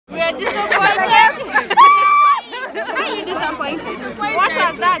We are disappointed. Highly disappointed. What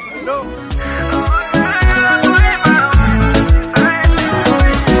was that? No.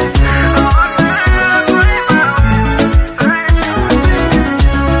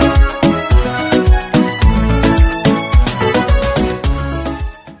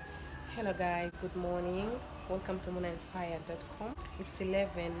 Hello guys, good morning. Welcome to MonaInspired.com. It's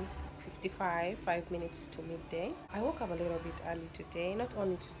 11:55, 5 minutes to midday. I woke up a little bit early today. Not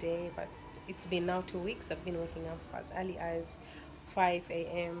only today, but it's been now 2 weeks. I've been waking up as early as 5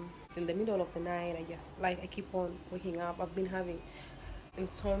 a.m. in the middle of the night. I keep on waking up. I've been having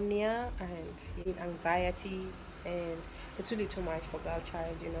insomnia and anxiety, and it's really too much for girl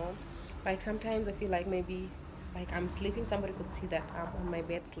child, you know. Like sometimes I feel like maybe like I'm sleeping, somebody could see that I'm on my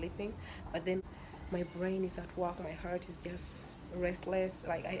bed sleeping, but then my brain is at work, my heart is just restless.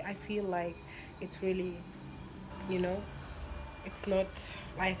 Like I feel like it's really, you know, it's not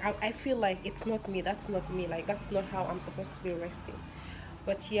like I feel like it's not me. That's not me. Like that's not how I'm supposed to be resting.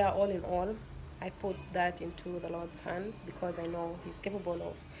 But yeah, all in all, I put that into the Lord's hands because I know He's capable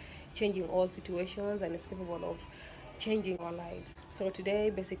of changing all situations and is capable of changing our lives. So today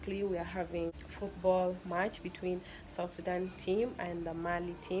basically we are having football match between South Sudan team and the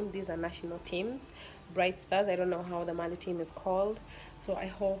Mali team. These are national teams, Bright Stars. I don't know how the Mali team is called, so I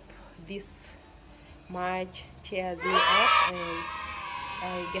hope this match cheers me up and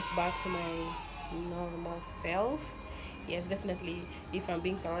I get back to my normal self. Yes, definitely, if I'm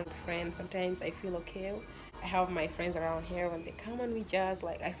being surrounded with friends, sometimes I feel okay. I have my friends around here, when they come and we just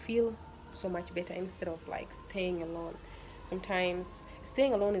like, I feel so much better instead of like staying alone. Sometimes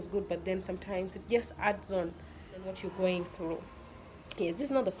staying alone is good, but then sometimes it just adds on what you're going through. Yes, this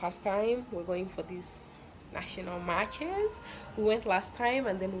is not the first time we're going for these national matches. We went last time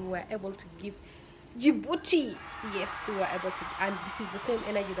and then we were able to give Djibouti. Yes, we were able to, and it is the same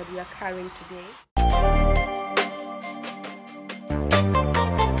energy that we are carrying today.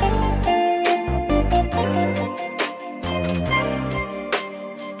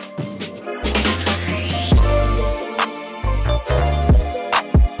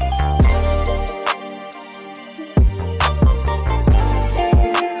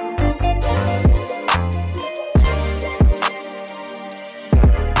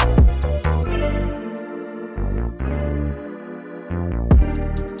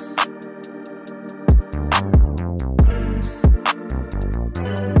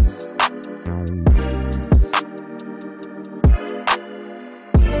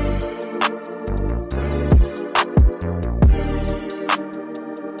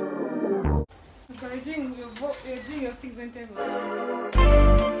 You're doing your things on table.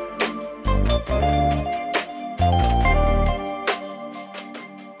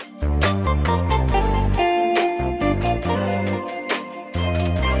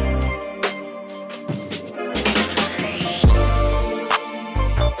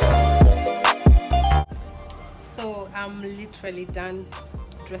 So I'm literally done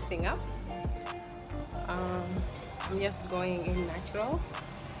dressing up. I'm just going in natural.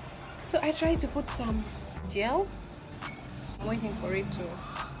 So I tried to put some gel. I'm waiting for it to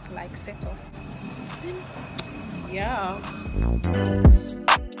like settle. Yeah.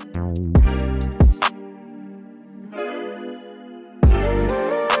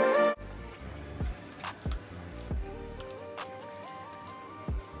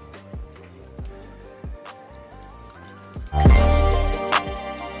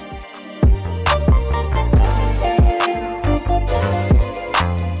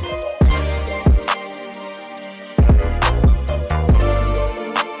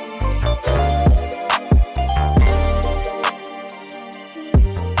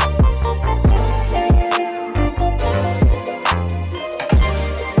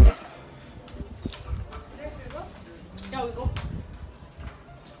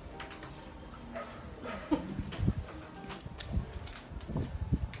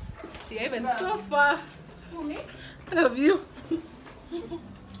 Yeah, even so far. I love you.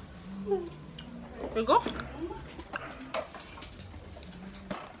 We go.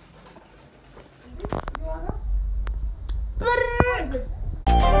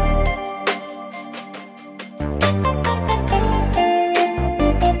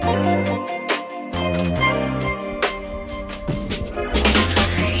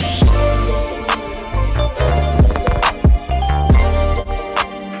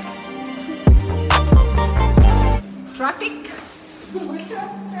 Traffic.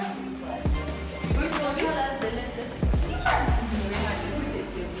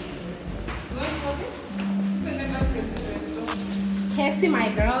 Can you see my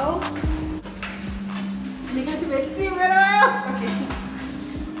girls? They can't even see me. Okay.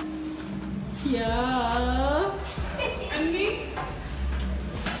 Yeah. And me?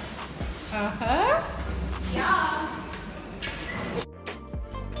 Yeah.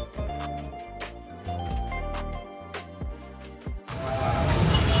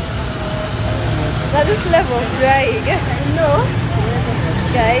 That is level of drying. No.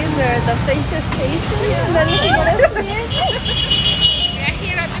 Guys, we're at the petrol station and they're looking at us here. We're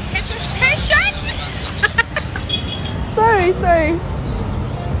here at the petrol station. Sorry.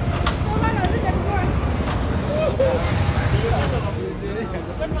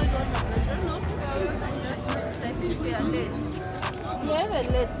 I think we are late. Yeah, we're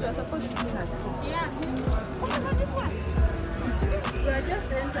late. We're supposed to be at home. Yeah. What about this one? We are just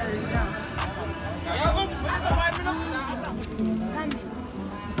entering now.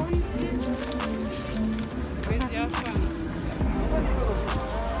 Where's your phone?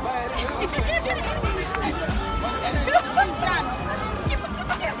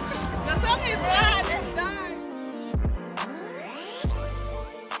 The song is done. It's done.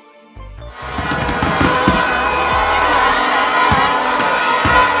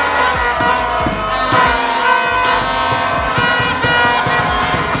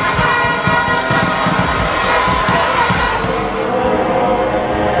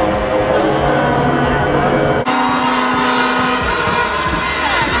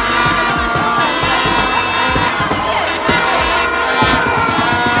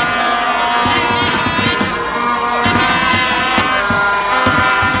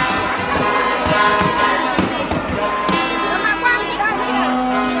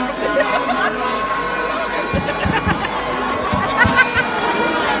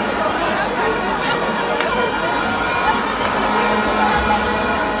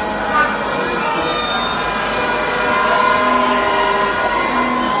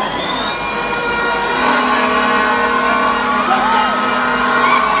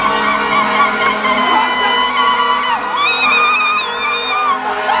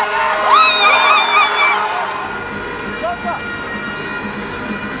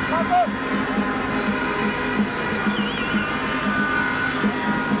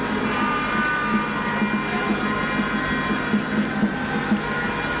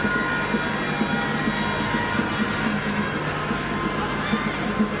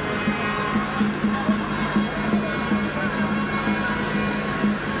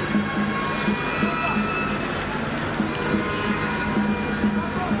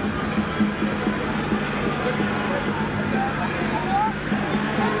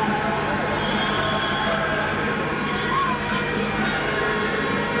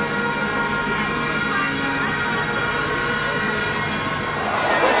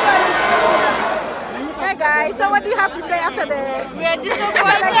 So what do you have to say after the... We are disappointed.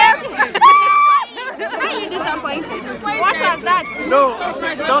 Highly disappointed. What was that? No,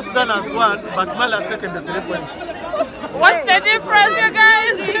 South Sudan has won, but Mali has taken the 3 points. What's the difference, you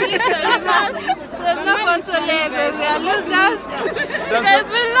guys? There's no consolation. We are losers. You guys,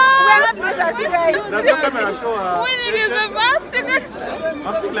 we lost. Losers, you guys. There's no camera show. Winning is the best, you guys.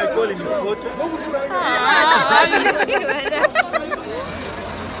 I'm seeing like calling his photo.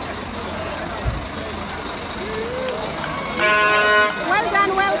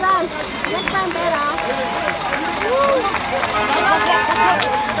 Well done. Next time better.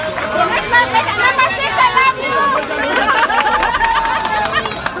 Next time better. Number 6, I love you.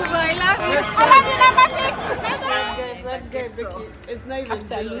 I love you, number 6. It's not even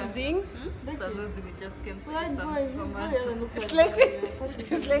After losing. So losing, we just came to get some supermarket.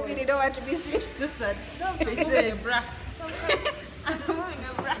 It's like we didn't want to be seen. Listen, don't be silly, bruh. I'm moving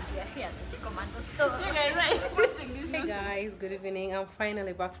a bruh. We are here at the commando store. Hey guys, good evening. I'm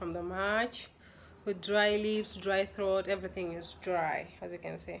finally back from the march with dry lips, dry throat. Everything is dry, as you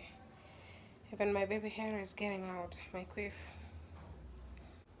can see. Even my baby hair is getting out, my quiff.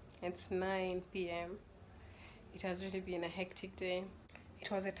 It's 9 p.m. It has really been a hectic day.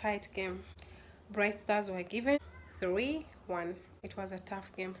 It was a tight game. Bright Stars were given 3-1. It was a tough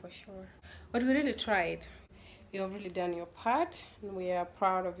game for sure, but we really tried. You have really done your part and we are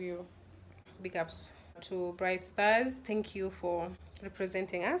proud of you. Big ups to Bright Stars. Thank you for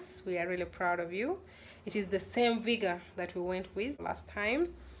representing us. We are really proud of you. It is the same vigor that we went with last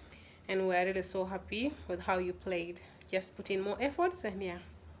time and we are really so happy with how you played. Just put in more efforts and yeah,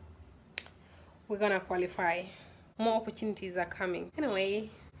 we're gonna qualify. More opportunities are coming. Anyway,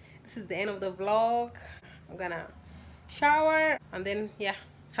 this is the end of the vlog. I'm gonna shower and then yeah,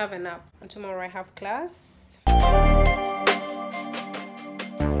 have a nap. And tomorrow I have class.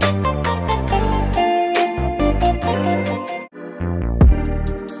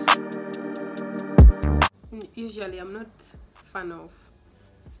 Usually I'm not a fan of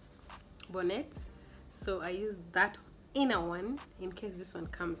bonnets, so I use that inner one in case this one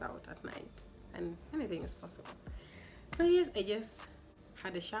comes out at night, and anything is possible. So yes, I just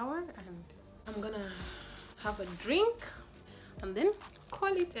had a shower and I'm gonna have a drink and then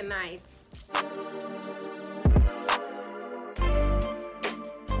call it a night.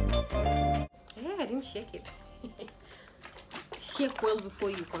 Yeah, I didn't shake it. Shake well before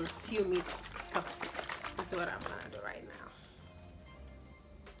you consume it. So this is what I'm gonna do right now.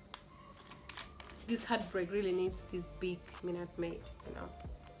 This heartbreak really needs this big Minute Maid, you know.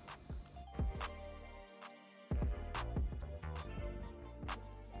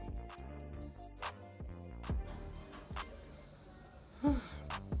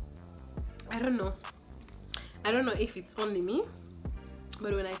 I don't know if it's only me,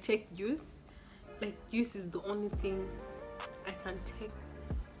 but when I take juice, like juice is the only thing I can take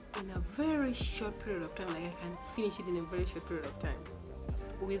in a very short period of time. Like I can finish it in a very short period of time,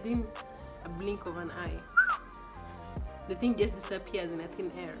 within a blink of an eye. The thing just disappears in a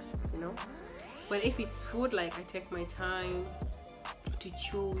thin air, you know. But if it's food, like I take my time to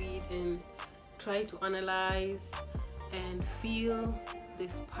chew it and try to analyze and feel the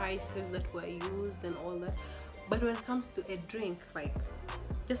spices that were used and all that. But when it comes to a drink, like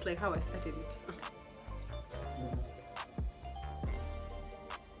just like how I started it,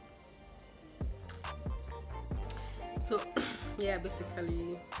 so yeah,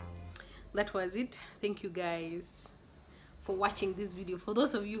 basically that was it. Thank you guys for watching this video. For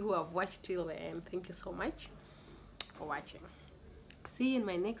those of you who have watched till the end, thank you so much for watching. See you in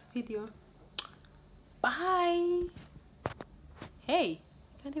my next video. Bye. Hey,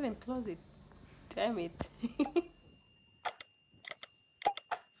 I can't even close it. Damn it.